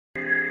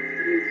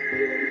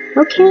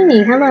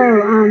Okay,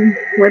 hello,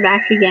 we're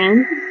back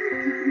again.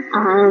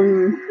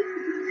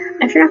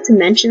 I forgot to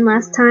mention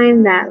last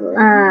time that,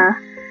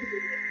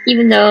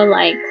 even though,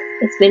 like,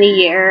 it's been a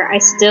year, I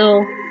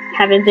still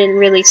haven't been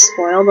really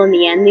spoiled on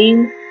the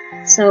ending,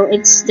 so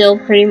it's still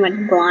pretty much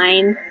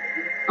blind.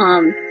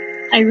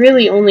 I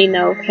really only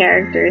know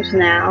characters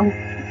now.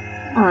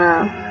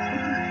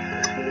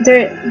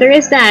 There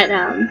is that,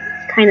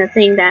 kind of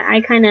thing that I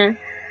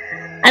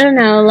don't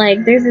know,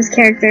 like, there's this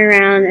character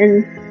around,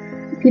 and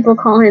people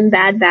call him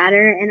Bad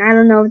Batter, and I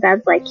don't know if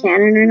that's, like,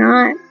 canon or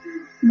not,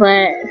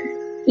 but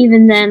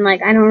even then,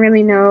 like, I don't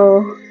really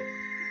know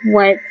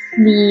what's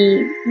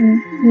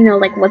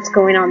like, what's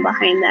going on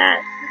behind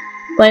that,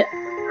 but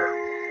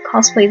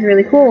cosplay is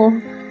really cool,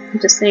 I'm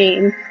just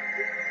saying.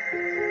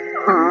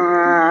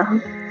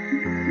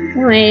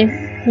 Anyways,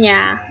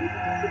 yeah,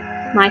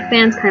 my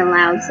fan's kinda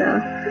loud, so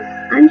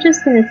I'm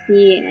just gonna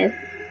see if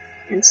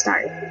and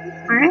start,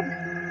 alright?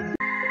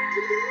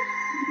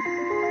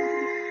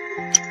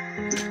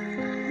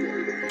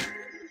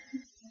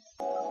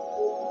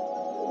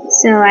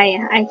 So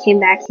I came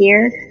back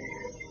here.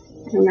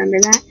 I remember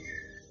that.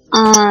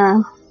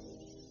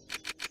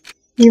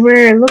 We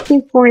were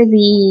looking for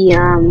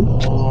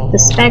the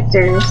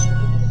specters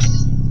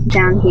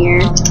down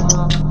here,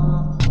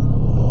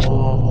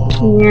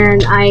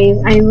 and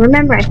I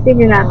remember I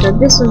figured out that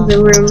this was the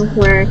room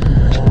where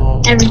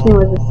everything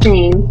was the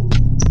same.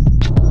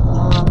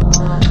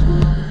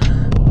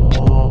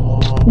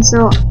 And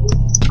so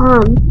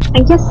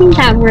I'm guessing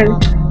that we're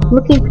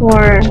looking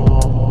for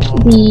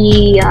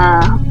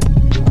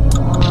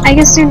I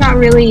guess they're not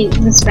really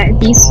these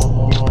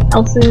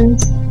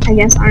Elsens, I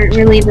guess, aren't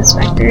really the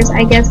specters.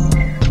 I guess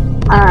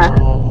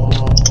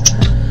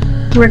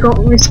we're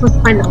supposed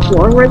to find the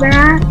floor where they're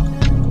at.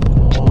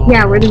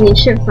 Yeah, where they're being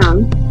shipped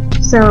from.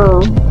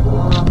 So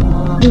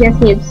I'm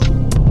guessing it's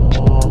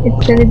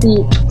gonna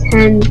be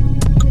 10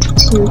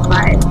 to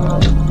 5.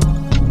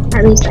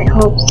 At least I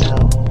hope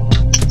so.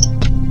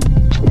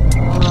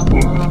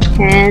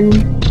 10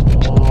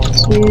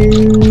 to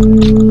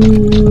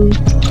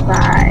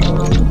 5.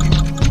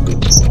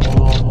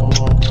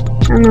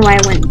 I don't know why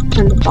I went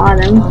from the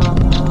bottom.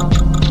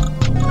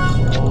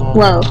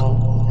 Whoa.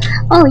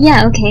 Oh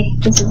yeah, okay.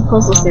 This is the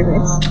postal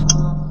service.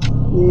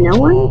 No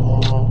one?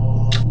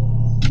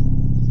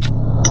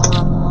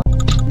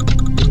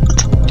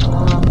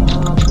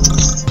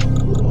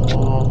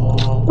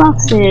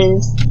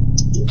 Boxes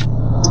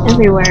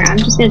everywhere. I'm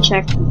just gonna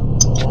check.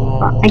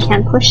 I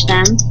can't push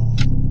them.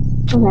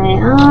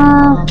 Okay,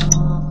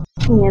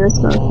 okay, let's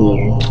go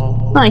here.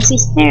 Oh, I see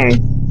stairs.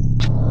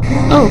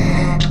 Oh,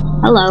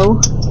 hello.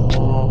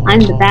 I'm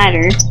the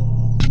batter.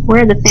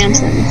 Where are the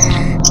phantoms?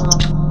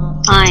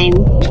 I'm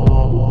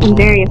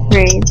very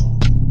afraid.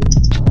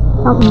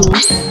 Help me.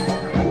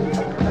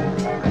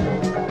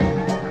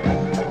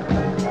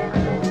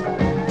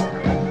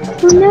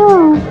 Oh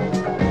no!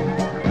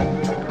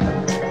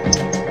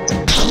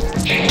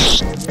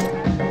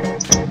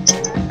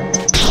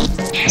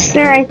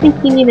 Sir, I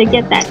think you need to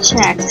get that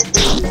checked.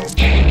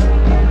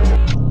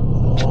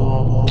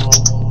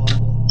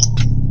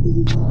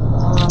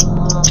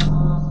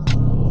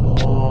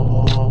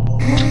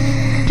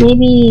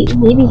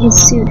 Maybe his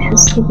suit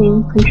has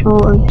taken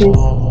control of his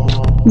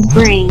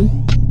brain.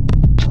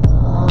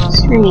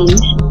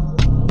 Strange.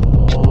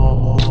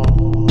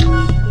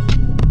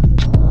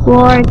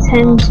 Floor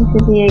 10 to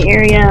 58,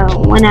 area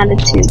 1 out of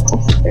 2,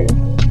 postal.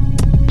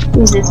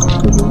 Is this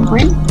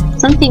important?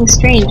 Something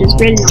strange is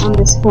written on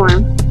this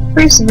form.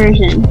 First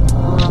version.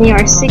 They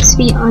are 6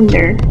 feet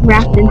under,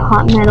 wrapped in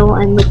hot metal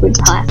and liquid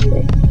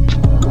plastic.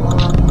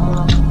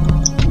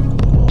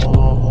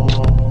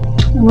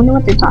 I wonder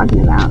what they're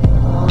talking about.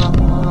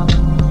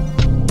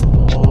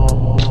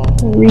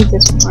 I'll read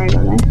this before I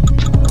go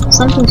there.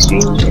 Something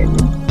strange is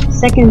written.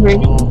 Second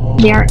version.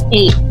 They are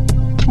 8,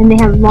 and they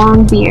have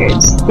long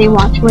beards. They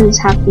watch what is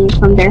happening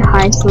from their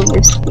high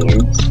silver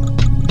spears.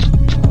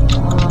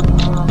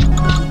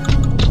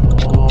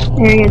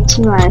 Area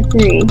 2 out of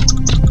 3.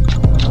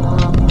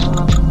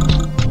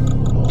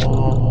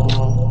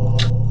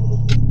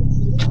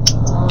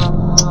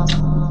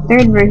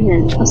 Third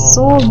version. A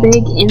soul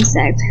big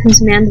insect whose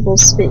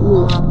mandibles spit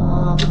meat.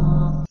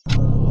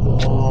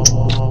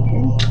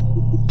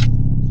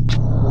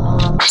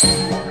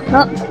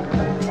 Oh,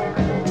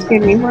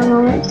 scared me for a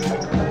moment.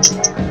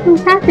 What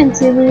happened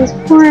to these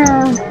poor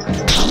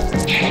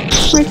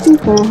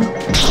people?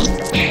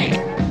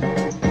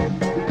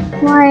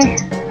 Why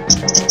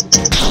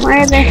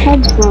are their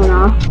heads blown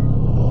off?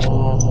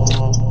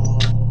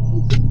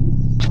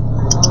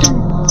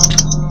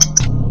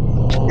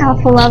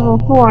 Alpha level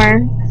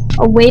 4.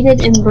 A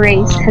weighted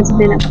embrace has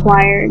been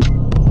acquired.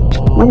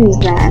 What is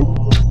that?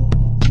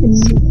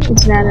 Is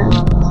that a...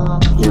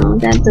 No,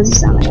 that doesn't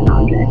sound like an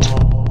object.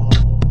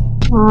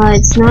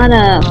 It's not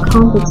a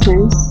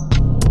competence.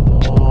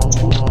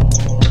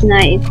 Can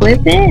I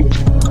equip it?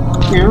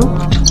 No.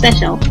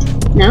 Special?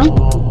 No.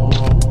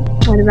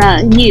 What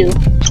about you?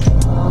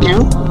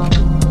 No.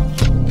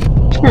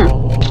 Huh.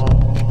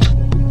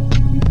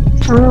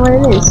 I don't know what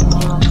it is.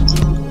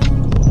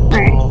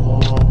 Alright.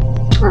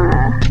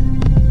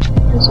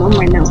 There's one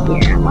more note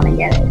here. I want to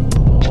get it.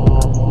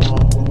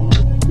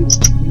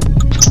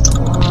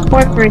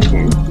 4th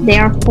version. They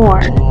are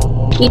 4.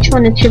 Each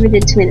one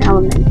attributed to an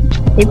element.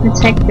 They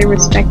protect their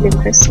respective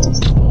crystals.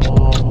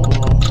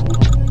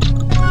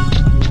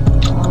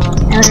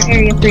 Outer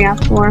area 3 out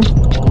of 4.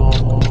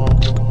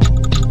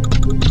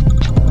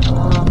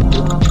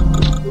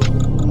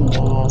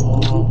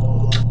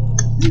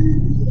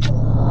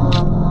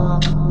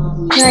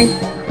 Right.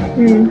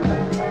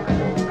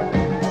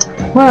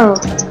 Whoa.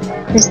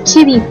 There's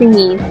kitty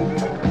thingies.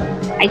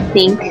 I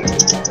think.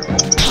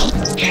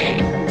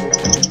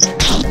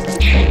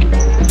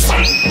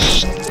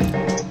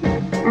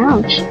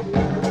 Ouch.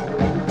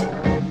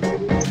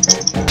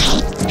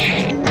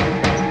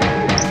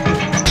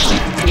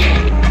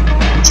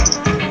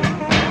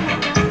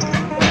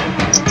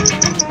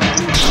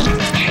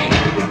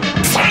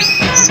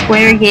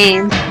 Square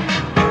game.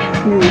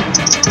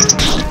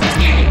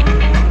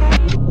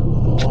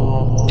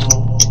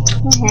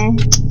 Okay.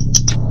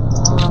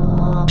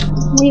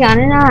 We got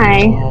an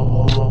eye.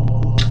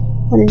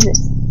 What is this?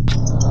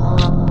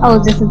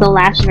 Oh, this is the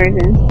last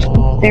version.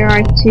 There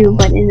are 2,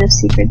 but in the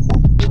secret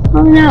stuff.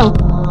 Oh no!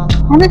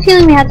 I have a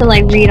feeling we have to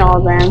like read all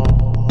of them.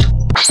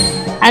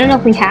 I don't know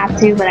if we have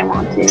to, but I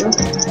want to.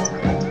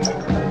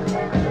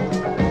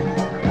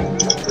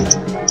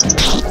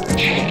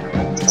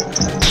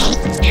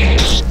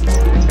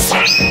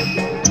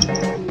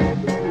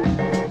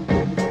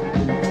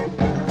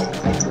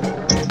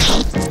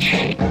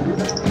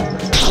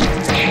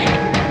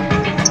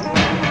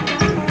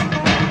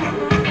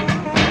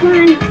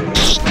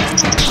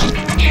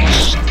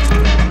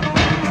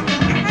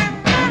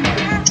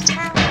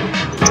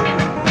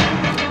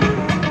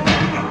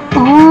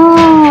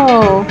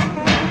 Oh!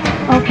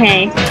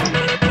 Okay.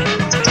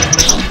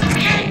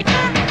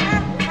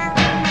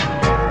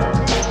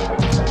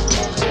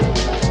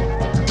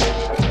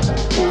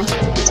 Yeah.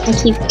 I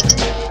keep...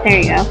 There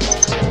you go.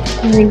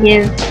 I'm gonna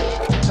give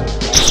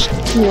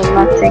you a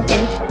luck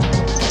ticket.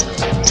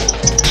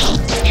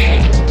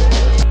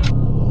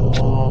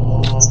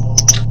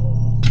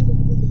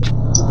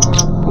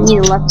 I need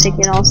a luck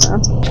ticket also.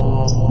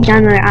 Got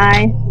another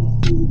eye.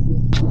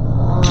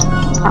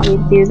 Probably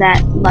do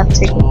that luck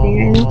ticket thing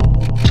right now.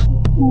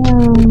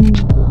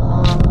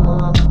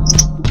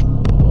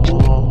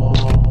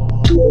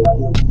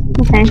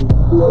 Okay.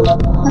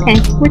 Okay,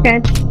 we're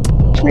good.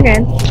 We're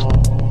good.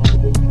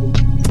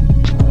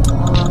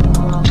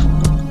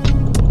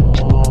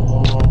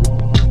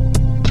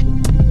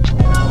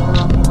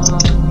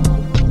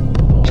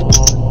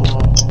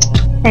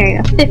 There you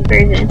go. 5th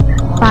version.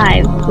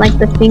 5. Like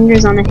the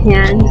fingers on a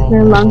hand,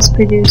 their lungs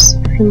produce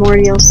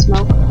primordial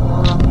smoke.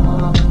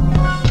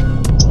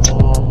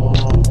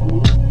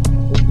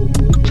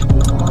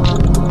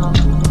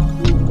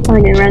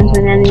 Probably gonna run to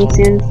an enemy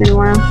soon. It's been a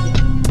while.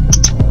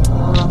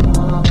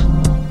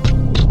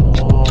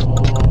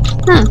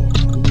 Huh.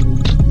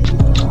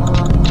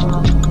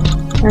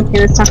 Okay,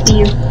 let's talk to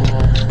you.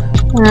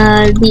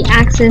 The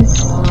access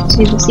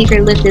to the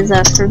secret lift is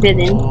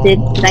forbidden. Did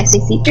I say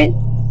secret?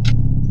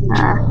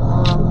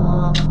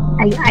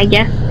 I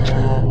guess.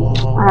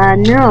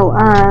 No.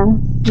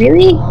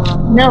 Really?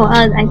 No.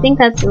 I think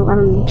that's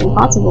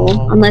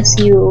impossible unless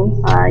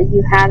you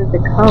have the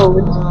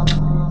code.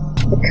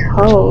 The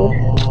code.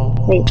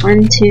 Wait,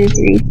 1, 2,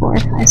 3, 4,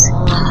 5, 6.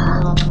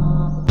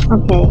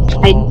 Okay,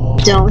 I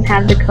don't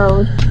have the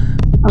code.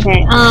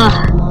 Okay,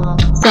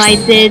 so I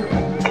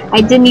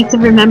did need to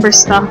remember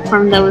stuff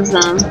from those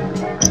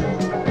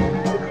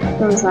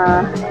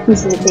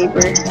pieces of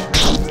paper.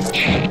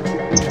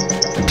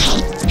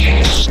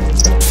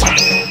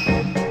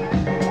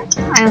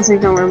 I honestly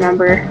don't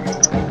remember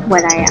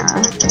what I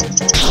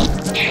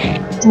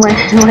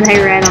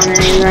read on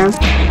any of them.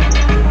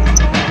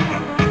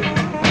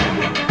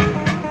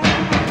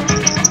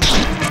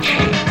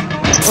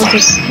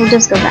 We'll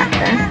just go back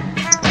there.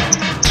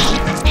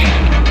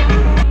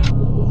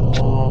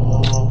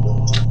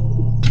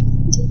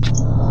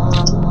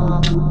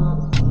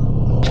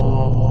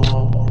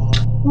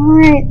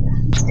 Alright,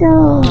 let's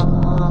go.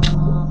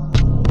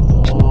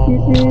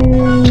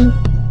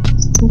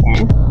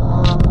 Okay.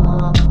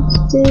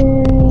 Let's do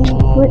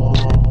what?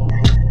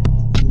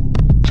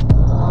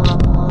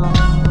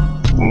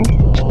 Okay.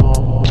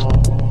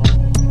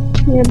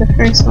 You're the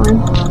first one.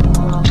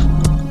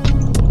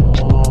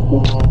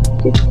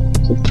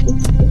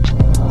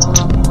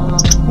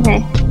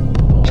 Okay.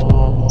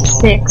 6.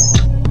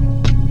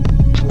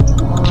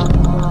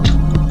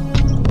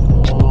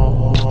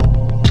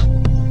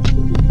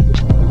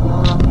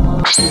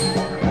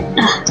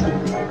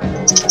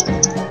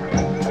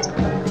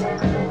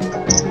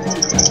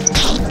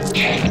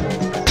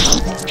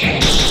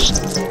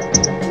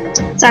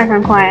 Sorry if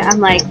I'm quiet. I'm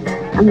like,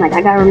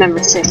 I gotta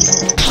remember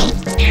 6.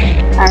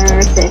 I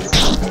remember 6.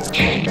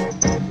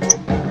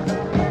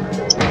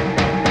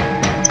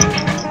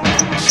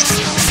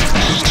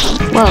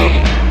 Whoa.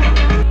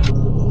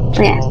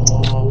 Oh yeah.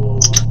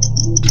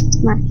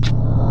 Come on.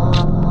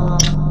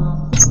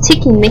 This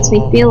ticking makes me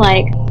feel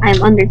like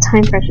I'm under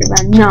time pressure, but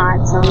I'm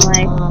not, so I'm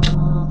like,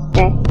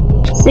 okay.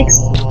 6,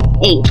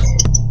 8.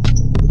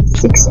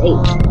 6-8.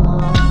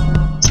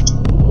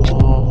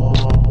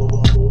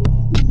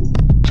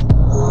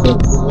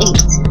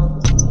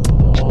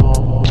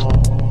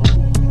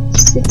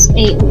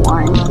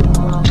 6-8-1.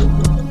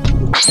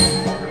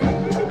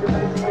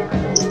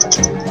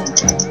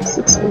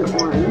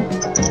 6-8-1.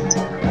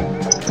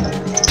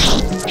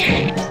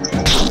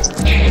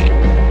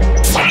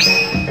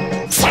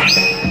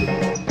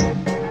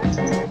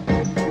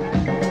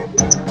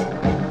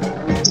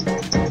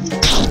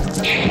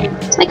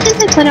 Why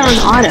can't I put it on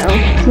auto?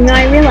 You know,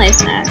 I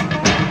realized that.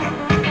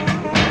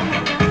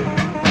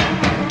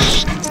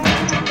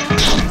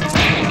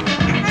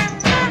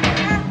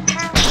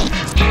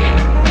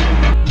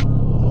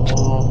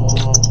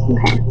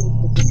 Okay.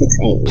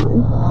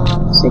 6-8-1.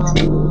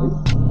 6-8-1.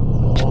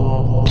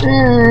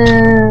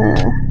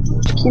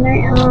 Can I,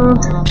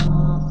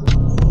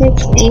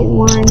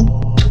 6-8-1.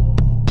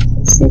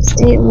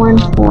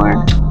 6-8-1-4.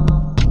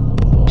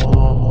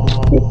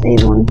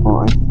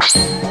 6-8-1-4.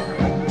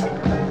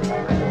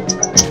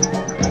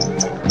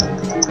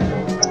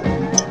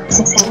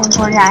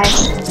 6-8-1-4,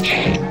 guys.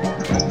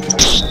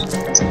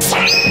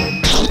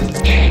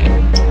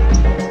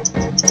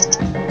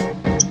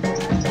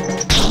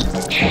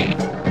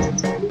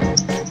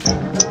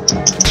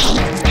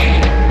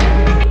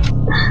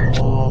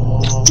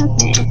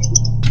 Okay.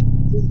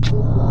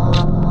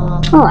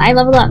 Oh, I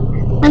leveled up.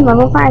 I'm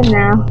level 5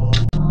 now.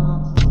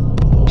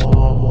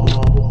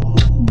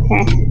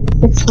 Okay.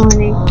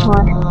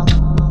 6-1-8-4.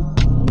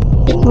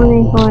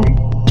 6-1-8-4.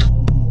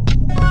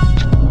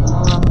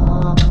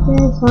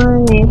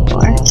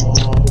 6-1-8-4.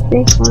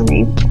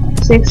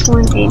 6-1-8-4.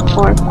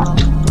 6-1-8-4-5.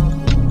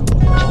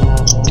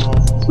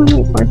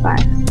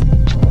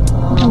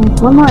 6-1-8-4-5.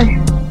 Okay, one more.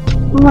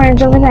 One more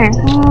is over there.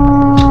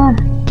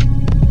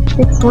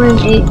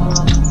 6-1-8.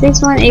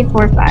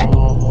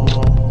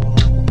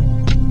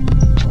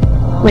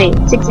 6-1-8-4-5. Wait,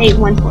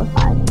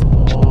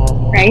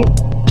 6-8-1-4-5. Right?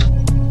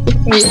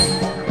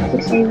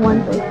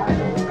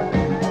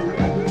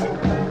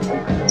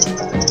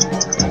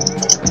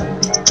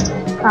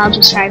 6-8-1-4-5. I'll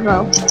just try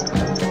both.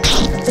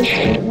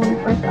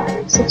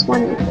 6-8-1-4-5.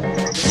 6-1-8-4-5.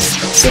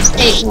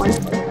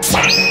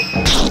 6-8-1-4-5.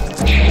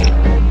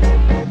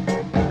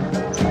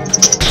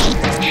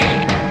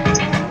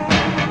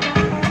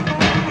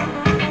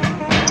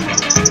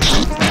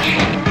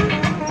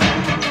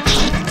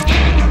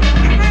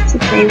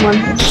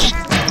 6-8-1-4-5.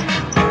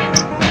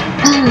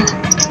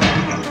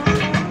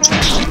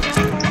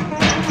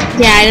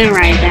 Yeah, I didn't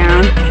write it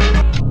down.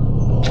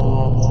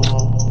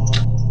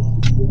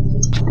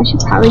 I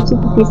should probably keep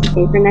a piece of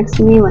paper next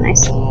to me when I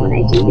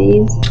do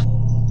these.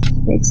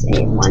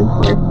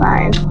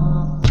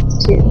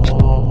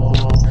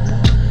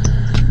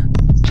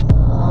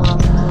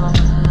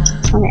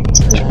 6-8-1-4-5-2. Okay,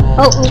 yeah.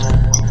 Oh, oops.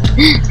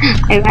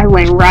 I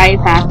went right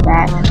past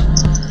that.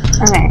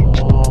 Okay.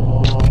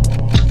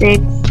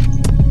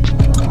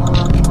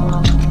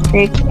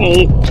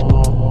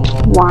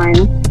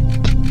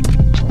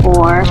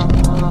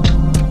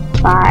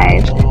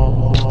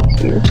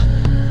 6-8-1-4-5-2.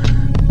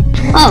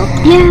 Oh,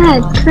 yeah,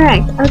 it's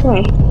correct.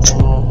 Okay.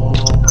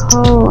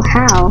 Oh,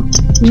 how?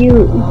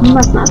 You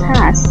must not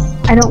pass.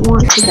 I don't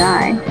want to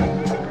die.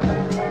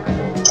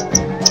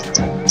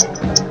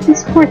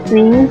 These poor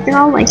things, they're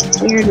all like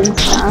scared and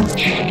stuff.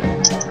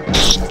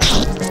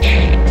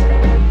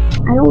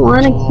 I don't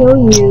want to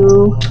kill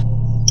you.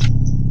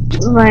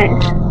 But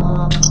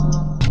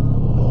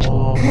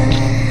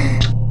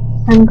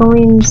I'm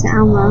going to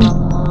Alma.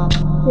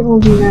 It will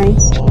be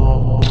nice.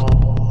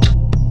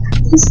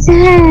 He's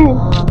dead!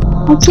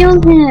 I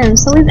killed him!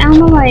 So is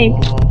Alma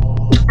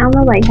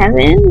like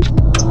heaven?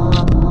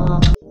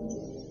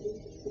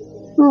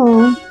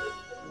 Oh.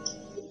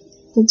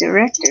 The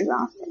director's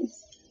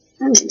office.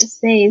 I'm gonna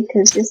save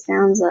because this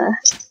sounds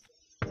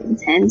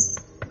intense.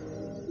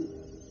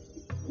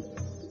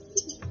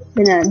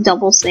 I'm gonna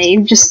double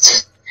save just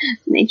to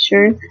make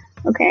sure.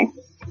 Okay.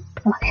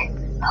 Okay.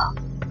 Oh.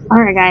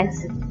 Alright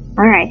guys.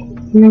 Alright,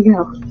 here we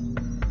go.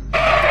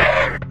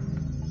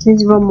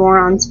 Miserable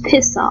morons,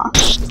 piss off.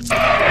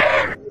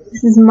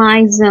 This is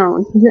my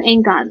zone. You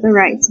ain't got the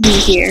right to be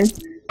here.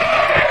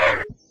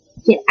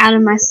 Get out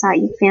of my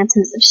sight, you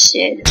phantoms of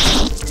shit.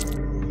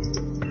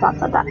 Dot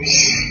dot dot.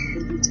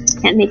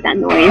 Can't make that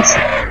noise.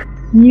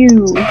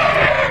 You.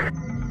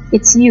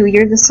 It's you.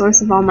 You're the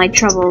source of all my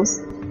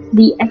troubles.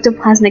 The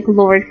ectoplasmic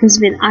lord who's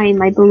been eyeing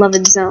my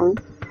beloved zone.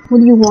 What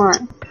do you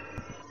want?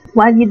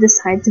 Why have you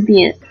decided to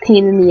be a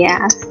pain in the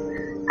ass?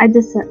 I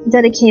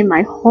dedicated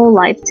my whole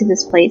life to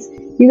this place.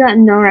 You got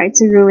no right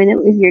to ruin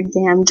it with your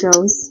damn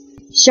ghosts.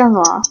 Shove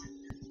off.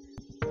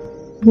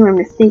 You are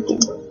mistaken.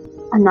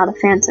 I'm not a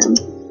phantom.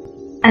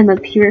 I'm a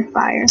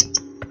purifier.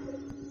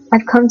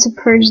 I've come to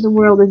purge the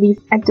world of these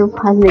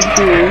ectoplasmic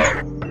beings.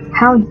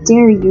 How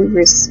dare you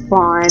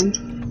respawn?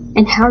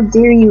 And how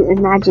dare you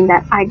imagine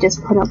that I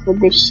just put up with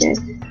this shit?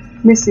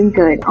 Listen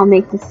good, I'll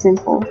make this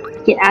simple.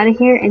 Get out of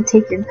here and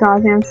take your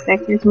goddamn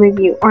specters with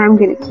you, or I'm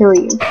gonna kill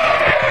you.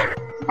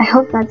 I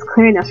hope that's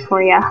clear enough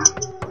for ya.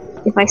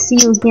 If I see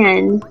you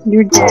again,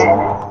 you're dead.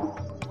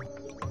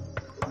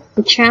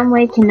 The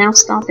tramway can now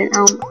stop in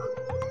Alma.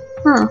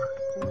 Huh.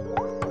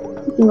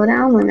 We can go to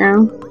Alma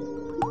now.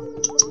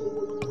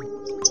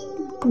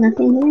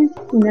 Nothing here?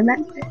 In the back?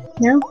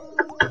 No?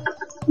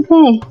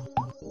 Okay.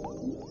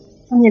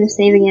 I'm gonna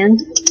save again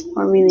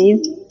before we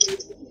leave.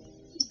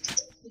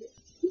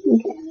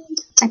 Okay.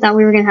 I thought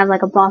we were gonna have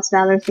like a boss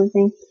battle or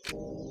something.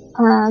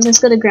 Let's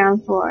go to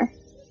ground floor.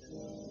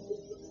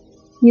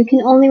 You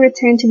can only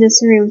return to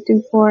this room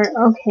through 4.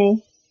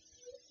 Okay.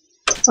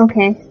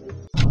 Okay.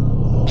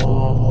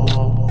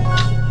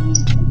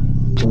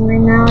 We're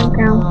now on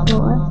ground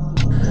floor.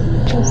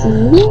 What's the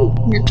meeting?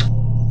 No.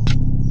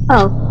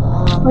 Oh.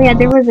 Oh yeah,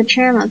 there was a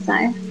tram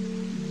outside.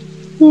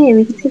 Hey,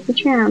 we can take the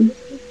tram.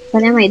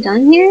 But am I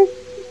done here?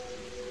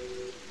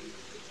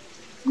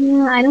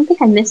 No, I don't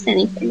think I missed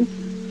anything.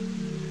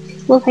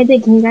 Well, if I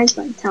did, can you guys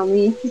like tell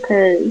me?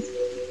 Because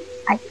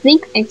I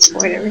think I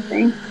explored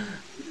everything.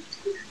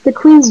 The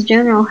Queen's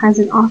General has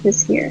an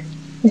office here,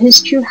 but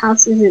his true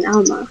house is in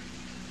Alma.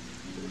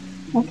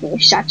 Okay,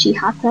 Shachi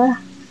Hata,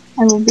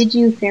 I will bid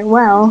you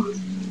farewell.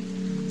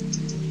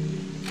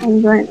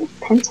 I'm going to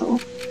Pentel.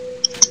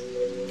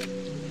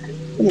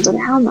 I'm gonna go to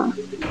Alma.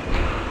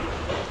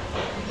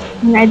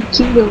 And ride the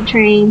cute little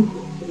train.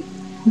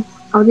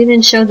 Oh, they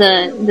didn't show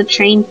the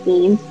train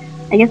theme.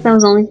 I guess that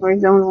was only for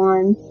Zone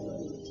 1.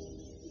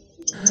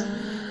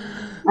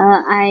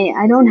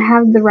 I don't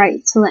have the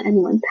right to let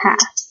anyone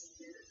pass.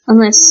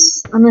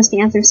 Unless they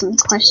answer some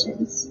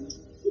questions.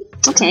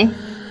 Okay.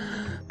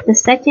 The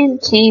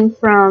second came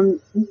from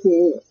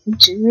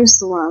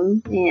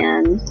Jerusalem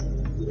and...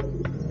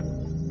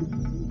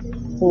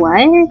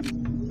 What?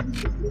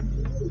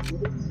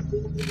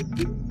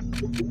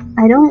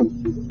 I don't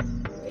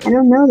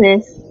know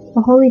this.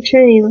 The Holy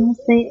Trinity,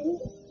 let's say,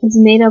 is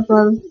made up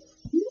of...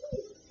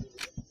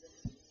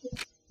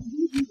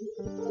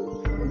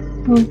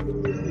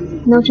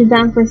 Notre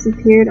Dame first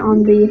appeared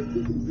on the...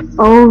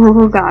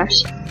 Oh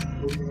gosh.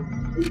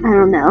 I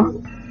don't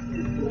know.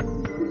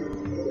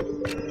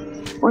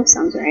 4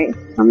 sounds right.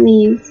 How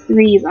many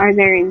 3s are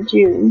there in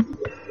June?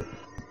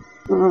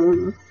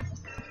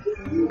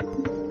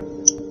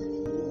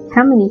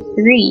 How many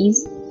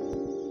 3s?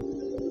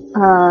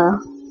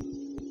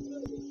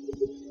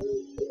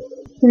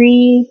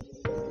 3,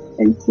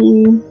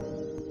 13.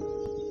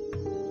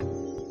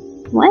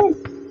 What?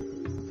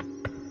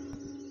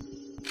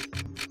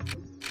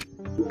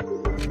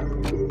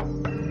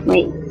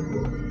 Wait.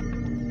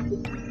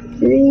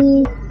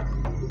 3,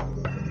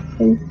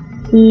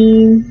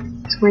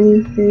 15,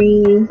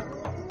 23.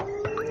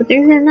 But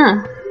there's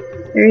enough.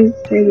 30,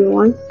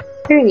 31,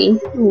 30,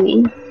 I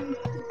mean.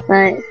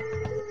 But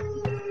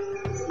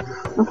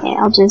okay,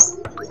 I'll just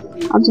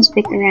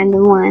pick a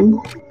random one.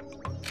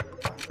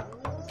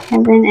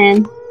 Heaven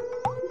and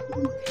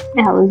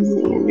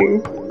Alexander.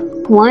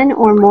 1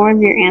 or more of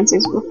your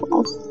answers were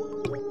false.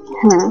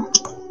 Huh.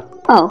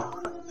 Oh,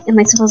 am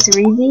I supposed to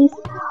read these?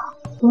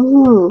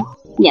 Ooh,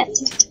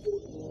 yes.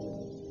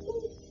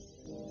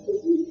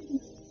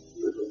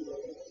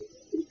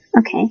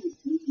 Okay.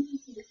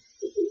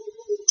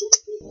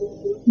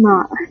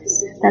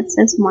 Mars. That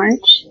says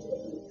March.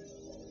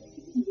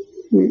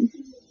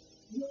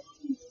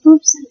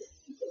 Oops.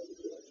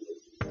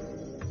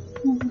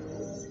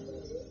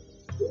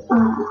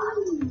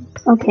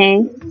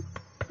 Okay.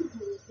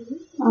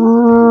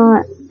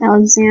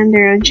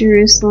 Alexander of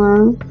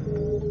Jerusalem.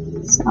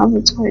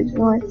 Salvatore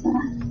Giorgia.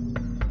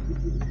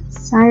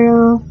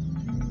 Cyril.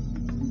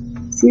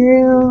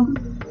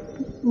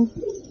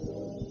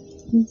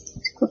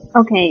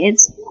 Okay,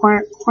 it's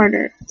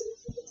quarter.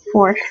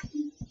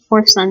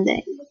 Fourth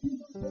Sunday.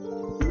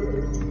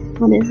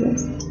 What is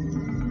this?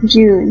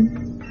 June.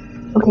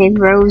 Okay,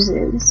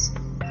 roses.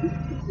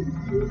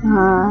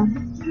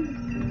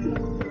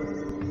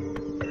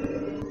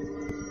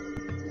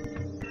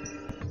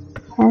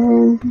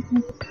 Heaven.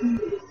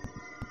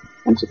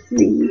 Bunch of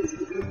 3s.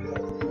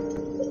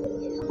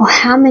 Oh,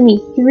 how many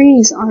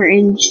 3s are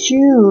in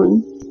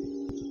June?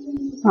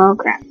 Oh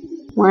crap.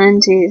 1,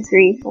 2,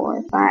 3,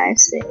 4, 5,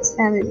 6,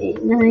 7,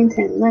 8, 9,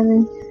 10,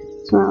 11,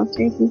 12,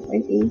 13,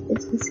 14,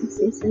 15,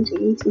 16,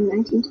 17, 18,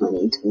 19,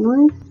 20,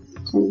 21,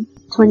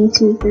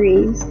 22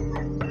 3s.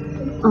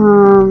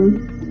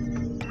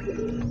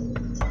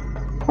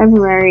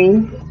 February.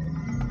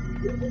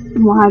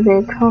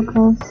 Mohabe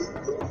Kokos.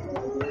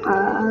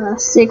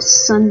 6th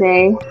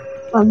Sunday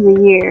of the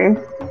year.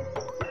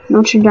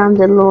 Notre Dame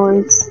de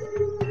Lourdes.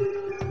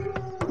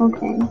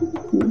 Okay.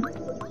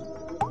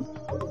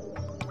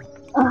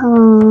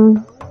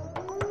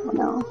 What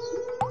else?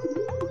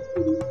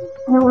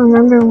 I don't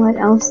remember what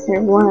else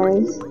there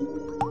was.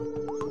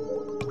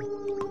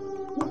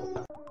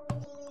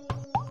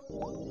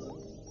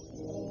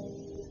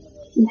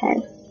 Okay.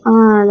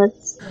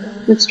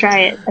 Let's try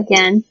it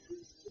again.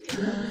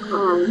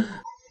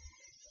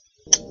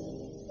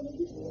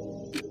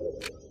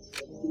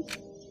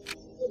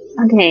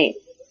 Okay.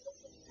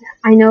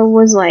 I know it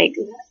was like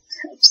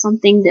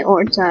something de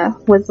Orta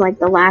was like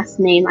the last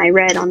name I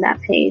read on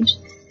that page.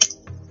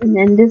 And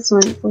then this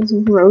one was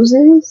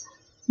Roses.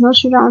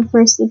 Notre Dame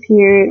first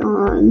appeared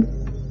on,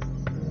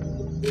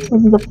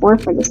 was it the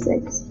 4th or the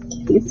 6th?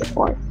 I think it's the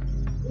 4th.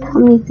 How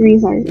many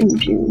 3s are in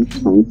June?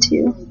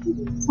 22.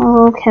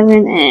 Oh,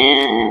 Kevin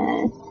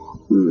and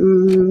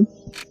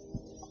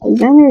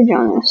Alexander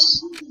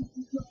Jonas.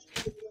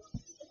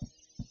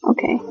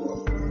 Okay,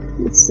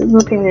 let's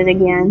look at it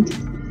again.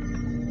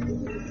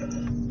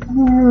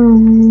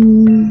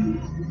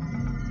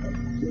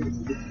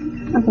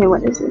 Okay,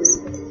 what is this?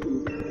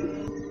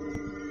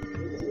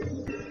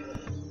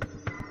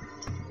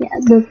 Yeah,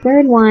 the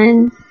third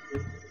one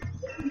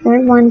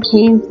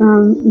came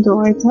from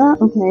Dorota.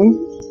 Okay.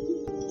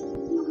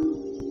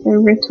 There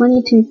were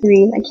 22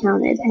 3s I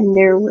counted, and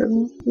there were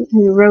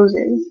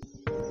roses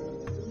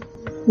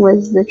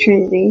was the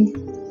Trinity.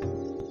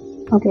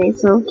 Okay,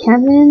 so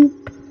Kevin,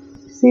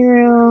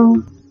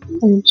 Cyril,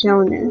 and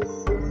Jonas.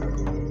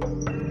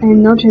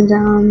 And Notre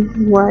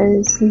Dame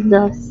was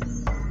the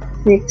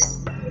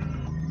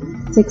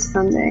sixth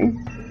Sunday.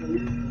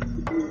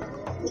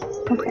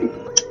 Okay.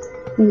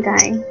 I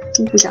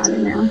think we got it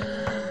now.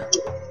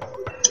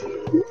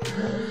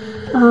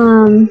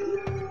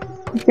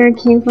 The third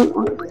came from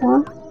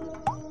Orta.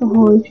 The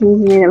Holy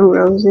Trinity made of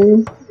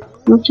roses.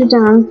 Notre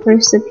Dame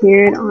first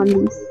appeared on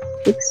the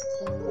 6th.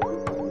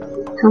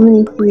 How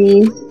many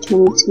 3s?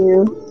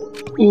 22.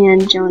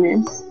 And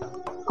Jonas.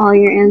 All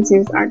your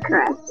answers are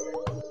correct.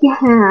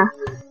 Yeah,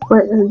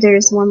 but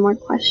there's one more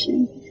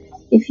question.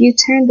 If you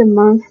turn the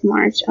month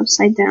March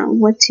upside down,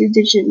 what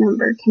 2-digit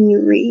number can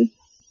you read?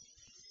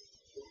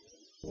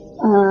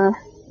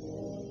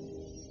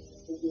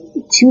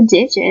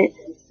 2-digit?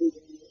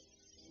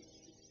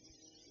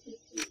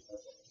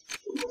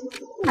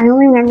 I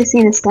only remember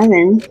seeing a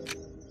 7.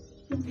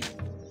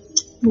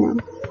 No.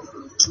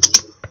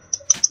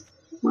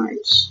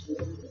 March.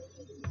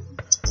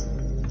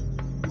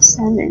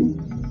 7.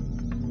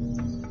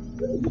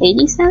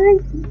 87?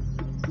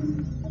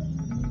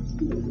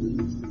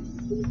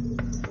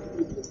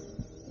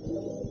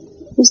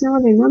 There's no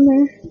other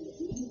number.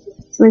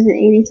 So is it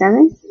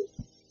 87?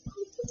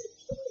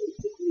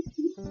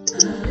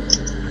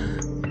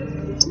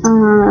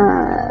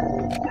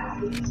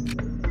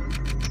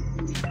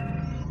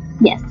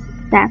 Yes,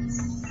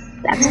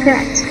 that's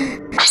correct.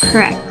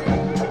 Correct.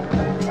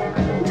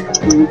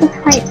 Let's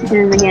fight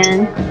them again.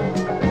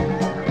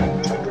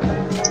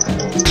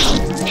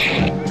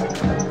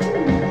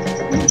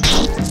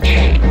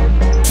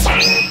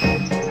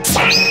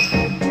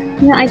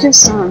 Yeah, I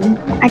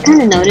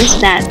kind of noticed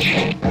that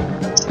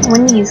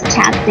when these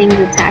cat things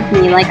attack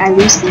me, like, I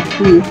lose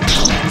CP.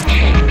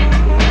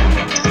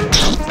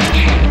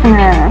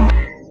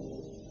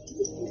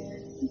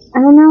 I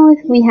don't know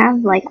if we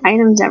have, like,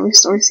 items that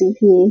restore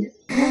CP.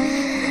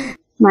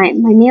 My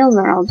nails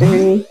are all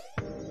dirty.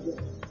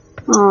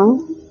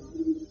 Oh.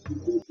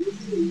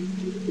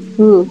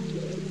 Ooh.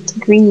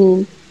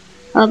 Green.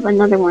 Oh,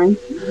 another one.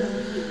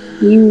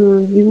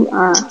 I'm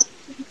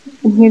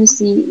here to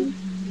see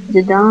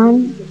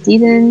Dedan.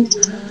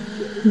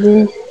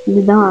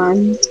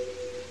 Dedan.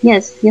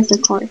 Yes,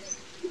 of course.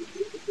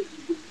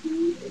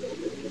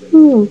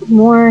 Ooh,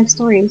 more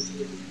stories.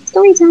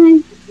 Story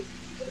time!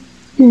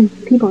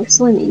 People are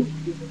swimming.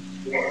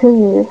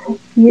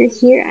 You're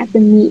here at the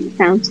meat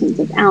fountains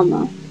of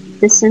Alma,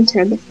 the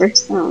center of the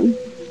first zone.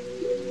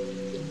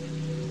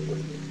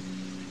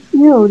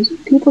 Yo, do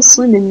people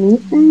swim in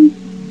meat then?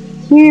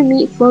 Here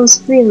meat flows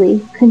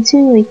freely,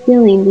 continually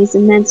feeling these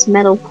immense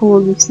metal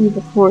pools you see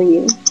before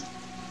you.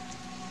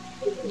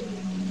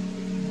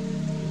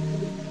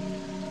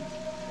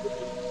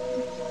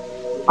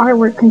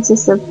 Artwork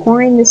consists of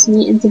pouring this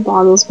meat into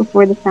bottles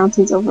before the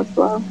fountains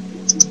overflow.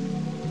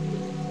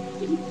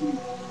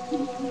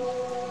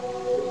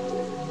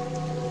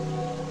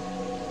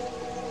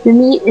 The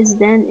meat is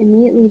then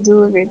immediately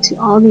delivered to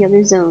all the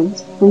other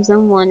zones, from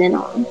Zone 1 and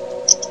on.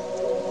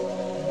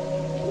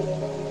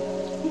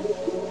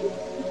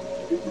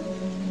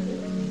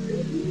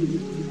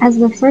 As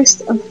the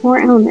first of 4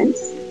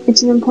 elements,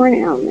 it's an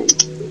important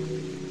element.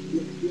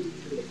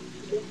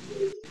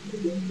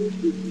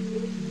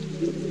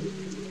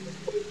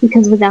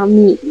 Because without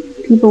meat,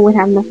 people would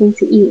have nothing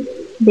to eat.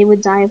 They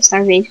would die of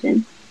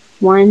starvation,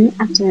 one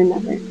after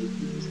another.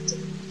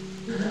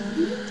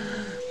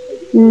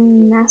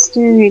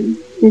 Master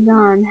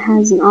Dedan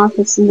has an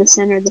office in the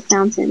center of the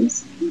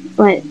fountains,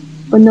 but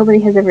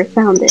nobody has ever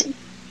found it.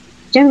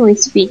 Generally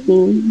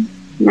speaking,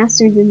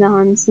 Master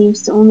Dedan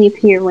seems to only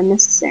appear when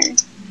necessary.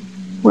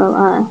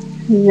 Well,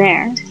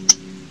 there. ...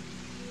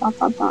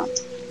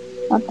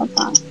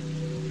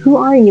 Who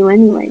are you,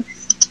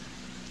 anyways?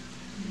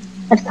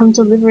 I've come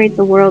to liberate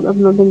the world of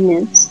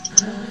malignants.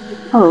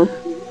 Oh,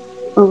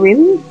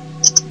 really?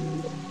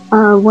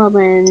 Well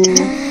then,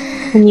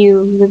 can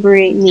you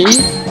liberate me?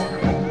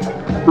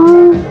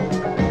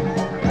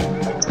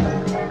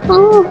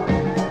 Oh.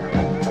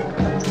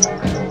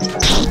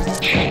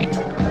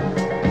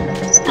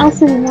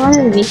 Elsen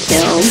wanted to be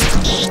killed.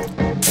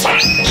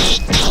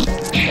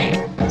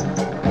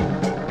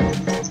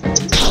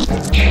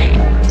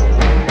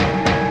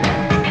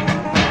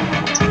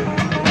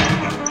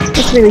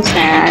 It's really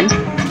sad.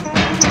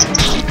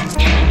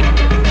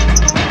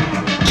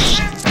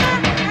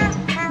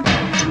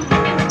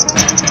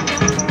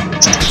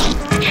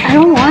 I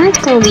don't want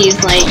kill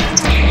these, like,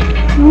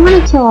 I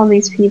want to kill all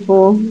these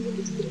people.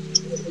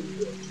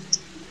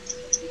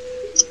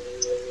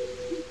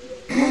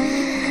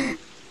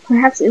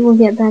 Perhaps it will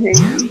get better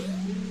now.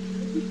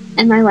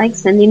 Am I, like,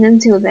 sending them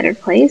to a better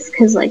place?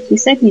 Because, like, he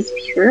said he's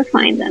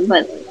purifying them,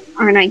 but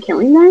aren't I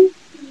killing them?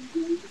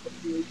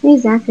 Hey,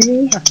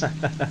 Zachary.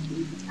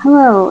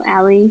 Hello,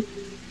 Allie.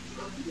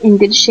 In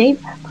good shape?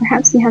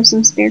 Perhaps you have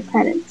some spare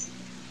credits.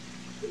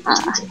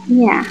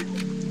 Yeah.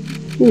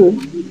 Ooh.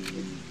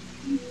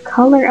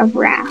 Color of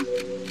Wrath.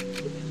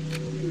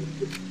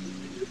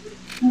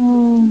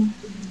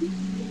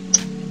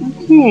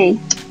 Okay.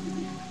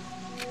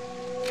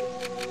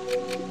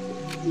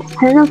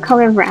 I don't know if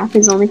Color of Wrath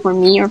is only for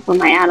me or for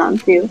my add-on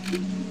too.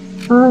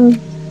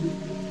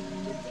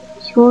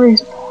 Cure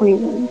is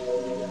poison.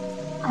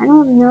 I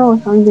don't know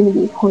if I'm gonna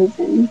be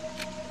poisoned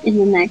in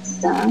the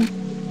next,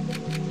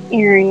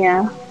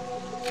 area.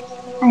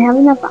 I have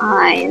enough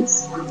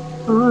eyes.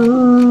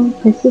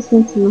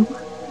 Persistence and...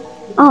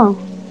 Oh!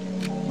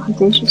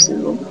 Audacious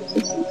symbol,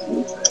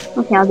 persistence.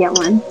 Okay, I'll get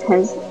one,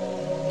 because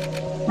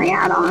my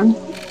add-on.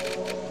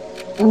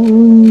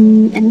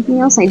 Anything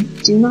else I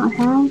do not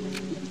have?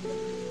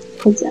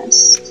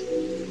 Possessed.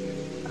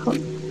 Quit.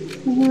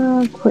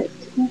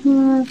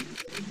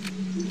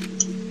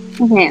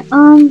 Okay,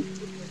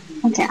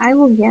 okay, I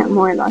will get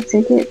more luck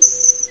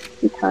tickets,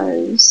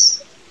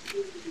 because,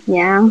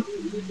 yeah.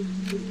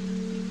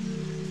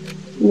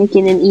 Make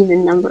it an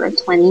even number of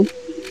 20.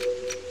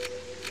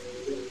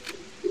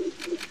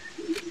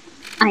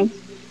 I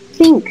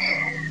think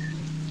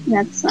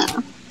that's,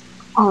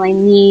 all I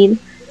need.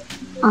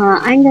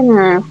 I'm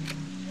gonna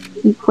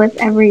equip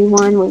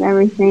everyone with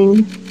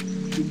everything.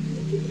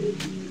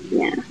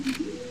 Yeah.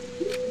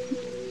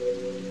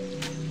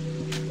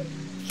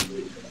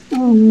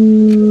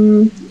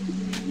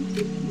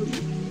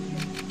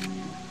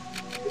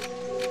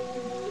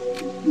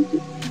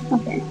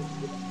 Okay.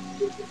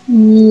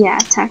 Yeah,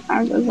 attack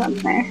power goes up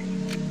there.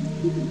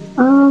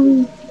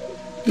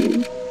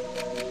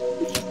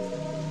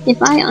 If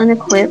I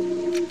unequip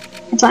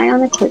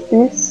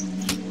this,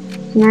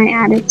 can I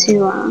add it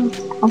to,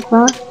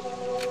 Alpha?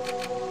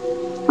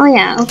 Oh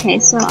yeah, okay,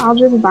 so I'll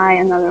just buy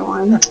another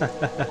one.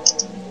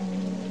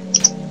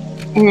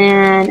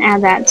 And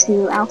add that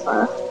to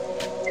Alpha,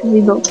 because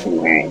we both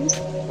can wear it.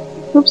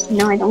 Oops,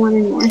 no, I don't want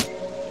any more.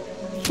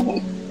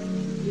 Okay.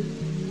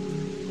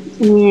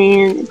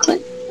 And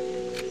equip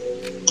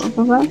both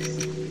of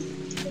us.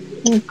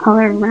 And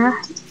Color of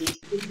Wrath.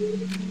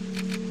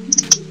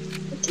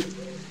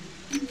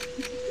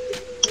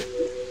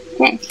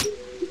 Okay. I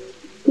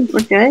think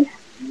we're good.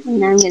 And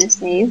now I'm gonna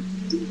save.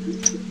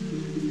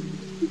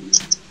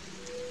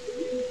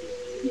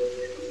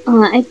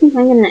 I think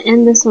I'm gonna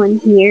end this one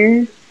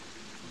here.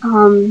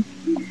 I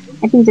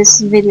think this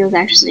video is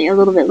actually a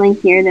little bit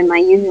lengthier than my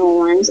usual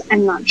ones.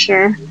 I'm not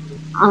sure.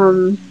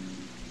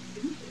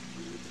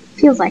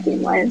 Feels like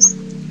it was.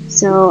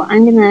 So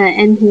I'm gonna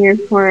end here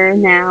for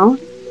now.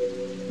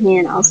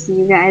 And I'll see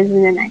you guys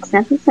in the next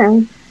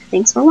episode.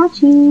 Thanks for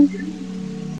watching.